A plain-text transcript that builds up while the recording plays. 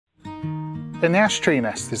In the ash tree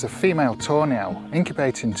nest there's a female tawny owl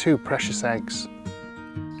incubating 2 precious eggs.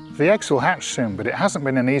 The eggs will hatch soon, but it hasn't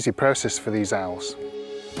been an easy process for these owls.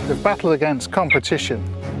 They've battled against competition,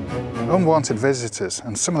 unwanted visitors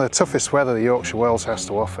and some of the toughest weather the Yorkshire Wolds has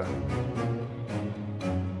to offer.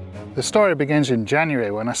 The story begins in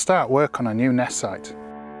January when I start work on a new nest site.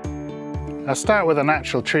 I start with a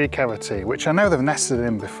natural tree cavity, which I know they've nested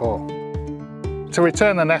in before. To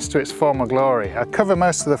return the nest to its former glory, I cover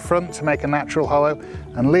most of the front to make a natural hollow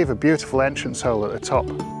and leave a beautiful entrance hole at the top.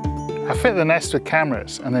 I fit the nest with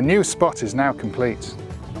cameras and the new spot is now complete.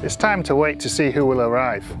 It's time to wait to see who will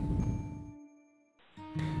arrive.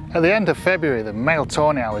 At the end of February, the male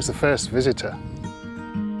tawny owl is the first visitor.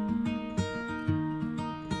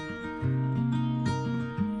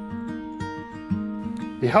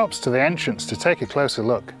 He hops to the entrance to take a closer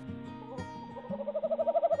look.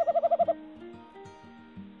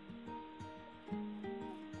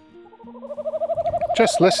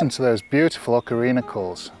 Just listen to those beautiful ocarina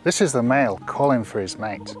calls. This is the male calling for his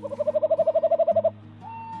mate.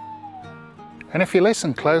 And if you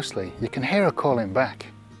listen closely, you can hear her calling back.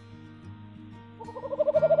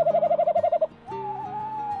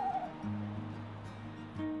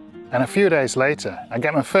 And a few days later, I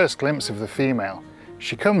get my first glimpse of the female.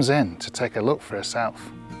 She comes in to take a look for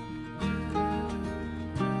herself.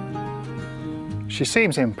 She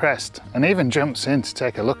seems impressed and even jumps in to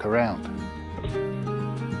take a look around.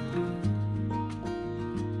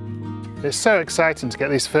 It's so exciting to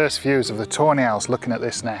get these first views of the tawny owls looking at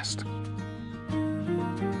this nest.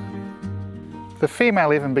 The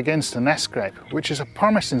female even begins to nest scrape, which is a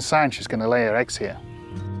promising sign she's going to lay her eggs here.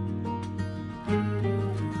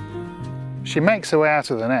 She makes her way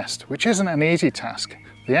out of the nest, which isn't an easy task.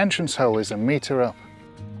 The entrance hole is 1 metre up.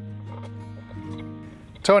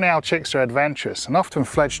 Tawny owl chicks are adventurous and often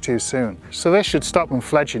fledge too soon, so this should stop them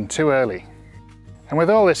fledging too early. And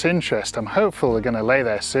with all this interest, I'm hopeful they're going to lay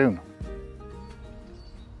there soon.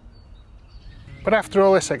 But after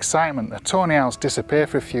all this excitement, the tawny owls disappear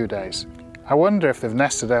for a few days. I wonder if they've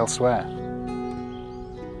nested elsewhere.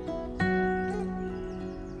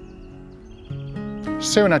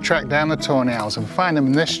 Soon I track down the tawny owls and find them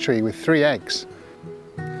in this tree with 3 eggs.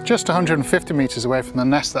 Just 150 metres away from the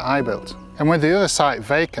nest that I built. And with the other site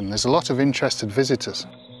vacant, there's a lot of interested visitors.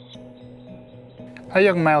 A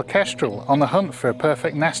young male kestrel on the hunt for a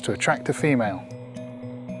perfect nest to attract a female.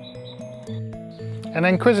 An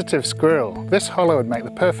inquisitive squirrel, this hollow would make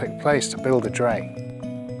the perfect place to build a dray.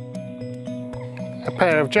 A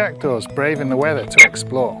pair of jackdaws braving the weather to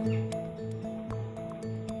explore.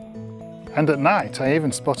 And at night I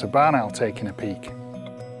even spot a barn owl taking a peek.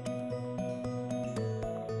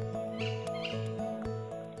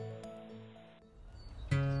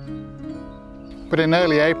 But in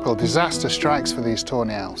early April, disaster strikes for these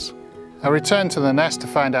tawny owls. I return to the nest to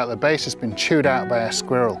find out the base has been chewed out by a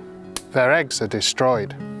squirrel. Their eggs are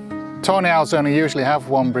destroyed. Tawny owls only usually have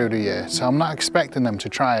 1 brood a year, so I'm not expecting them to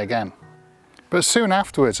try again. But soon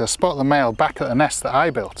afterwards I spot the male back at the nest that I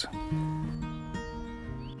built.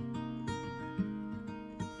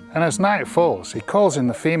 And as night falls, he calls in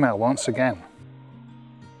the female once again.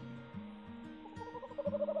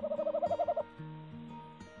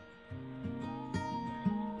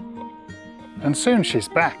 And soon she's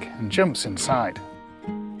back and jumps inside.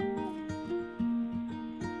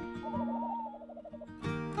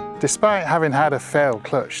 Despite having had a failed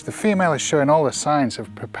clutch, the female is showing all the signs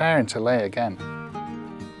of preparing to lay again.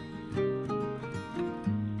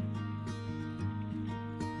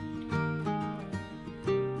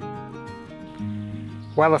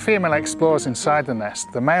 While the female explores inside the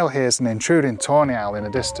nest, the male hears an intruding tawny owl in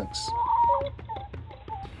the distance.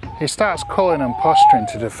 He starts calling and posturing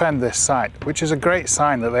to defend this site, which is a great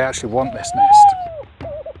sign that they actually want this nest.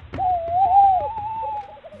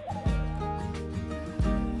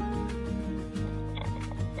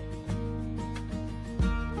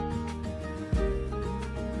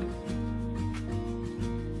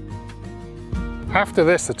 After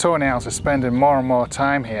this, the tawny owls are spending more and more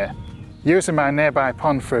time here, using my nearby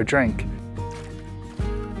pond for a drink,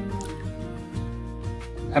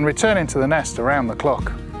 and returning to the nest around the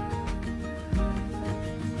clock.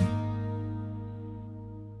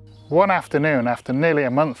 One afternoon, after nearly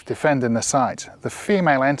a month defending the site, the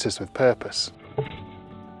female enters with purpose.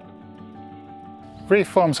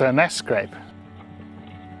 Reforms her nest scrape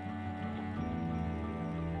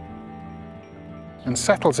and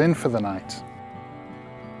settles in for the night.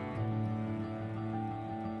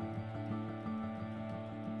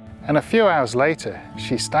 And a few hours later,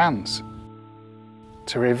 she stands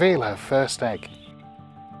to reveal her first egg.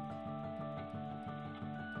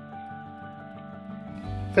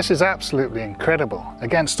 This is absolutely incredible.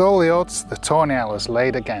 Against all the odds, the tawny owl has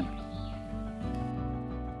laid again.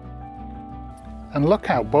 And look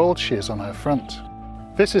how bald she is on her front.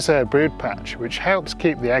 This is her brood patch, which helps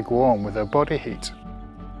keep the egg warm with her body heat.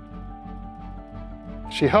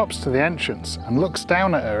 She hops to the entrance and looks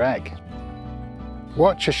down at her egg.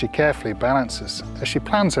 Watch as she carefully balances as she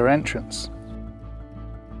plans her entrance.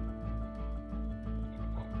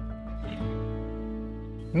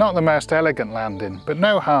 Not the most elegant landing, but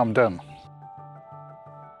no harm done.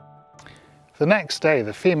 The next day,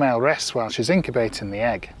 the female rests while she's incubating the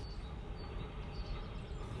egg.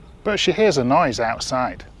 But she hears a noise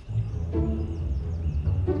outside.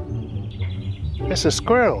 It's a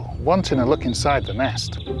squirrel wanting a look inside the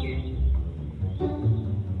nest.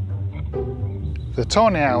 The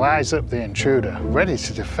tawny owl eyes up the intruder, ready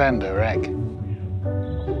to defend her egg.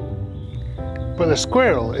 But the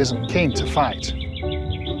squirrel isn't keen to fight.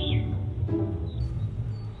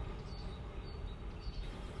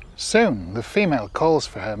 Soon, the female calls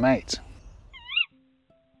for her mate.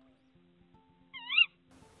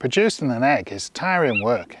 Producing an egg is tiring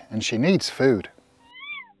work and she needs food.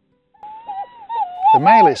 The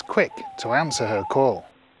male is quick to answer her call.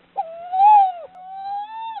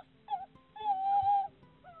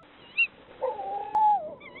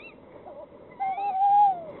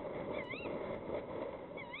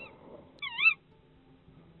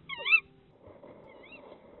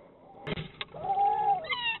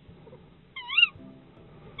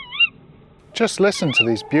 Just listen to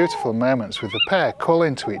these beautiful moments with the pair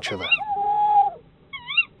calling to each other.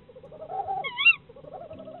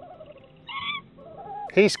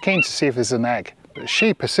 He's keen to see if there's an egg, but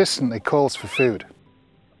she persistently calls for food.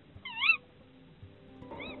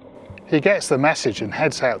 He gets the message and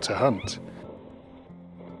heads out to hunt.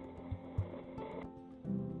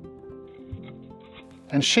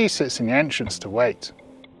 And she sits in the entrance to wait.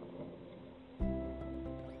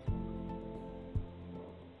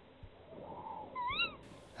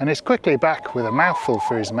 And is quickly back with a mouthful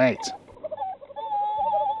for his mate.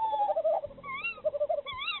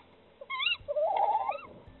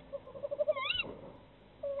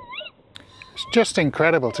 It's just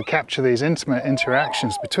incredible to capture these intimate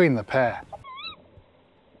interactions between the pair.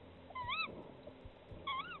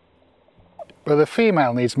 But the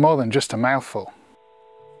female needs more than just a mouthful.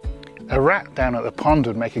 A rat down at the pond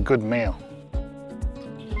would make a good meal.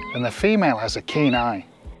 And the female has a keen eye.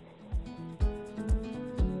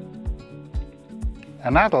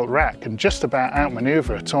 An adult rat can just about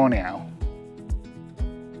outmaneuver a tawny owl.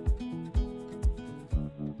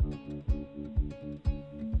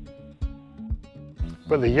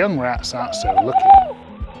 But the young rats aren't so lucky.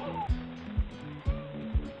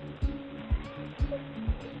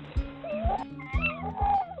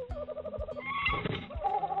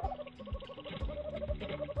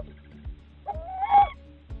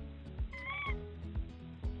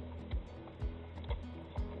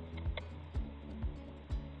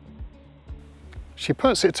 She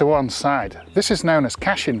puts it to one side. This is known as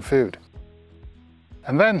caching food.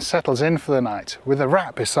 And then settles in for the night with a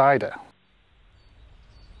rat beside her.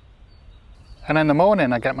 And in the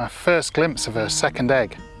morning I get my first glimpse of her second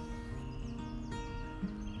egg.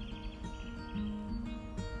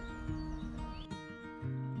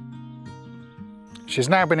 She's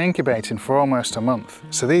now been incubating for almost a month,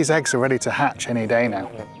 so these eggs are ready to hatch any day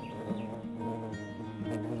now.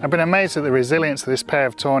 I've been amazed at the resilience of this pair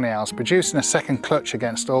of tawny owls, producing a second clutch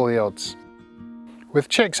against all the odds. With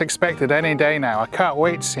chicks expected any day now, I can't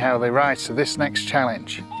wait to see how they rise to this next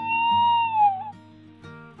challenge.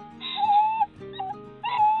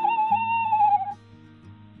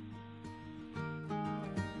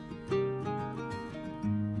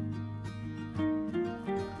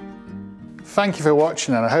 Thank you for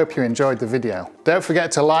watching and I hope you enjoyed the video. Don't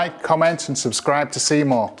forget to like, comment and subscribe to see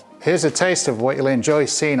more. Here's a taste of what you'll enjoy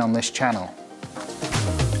seeing on this channel.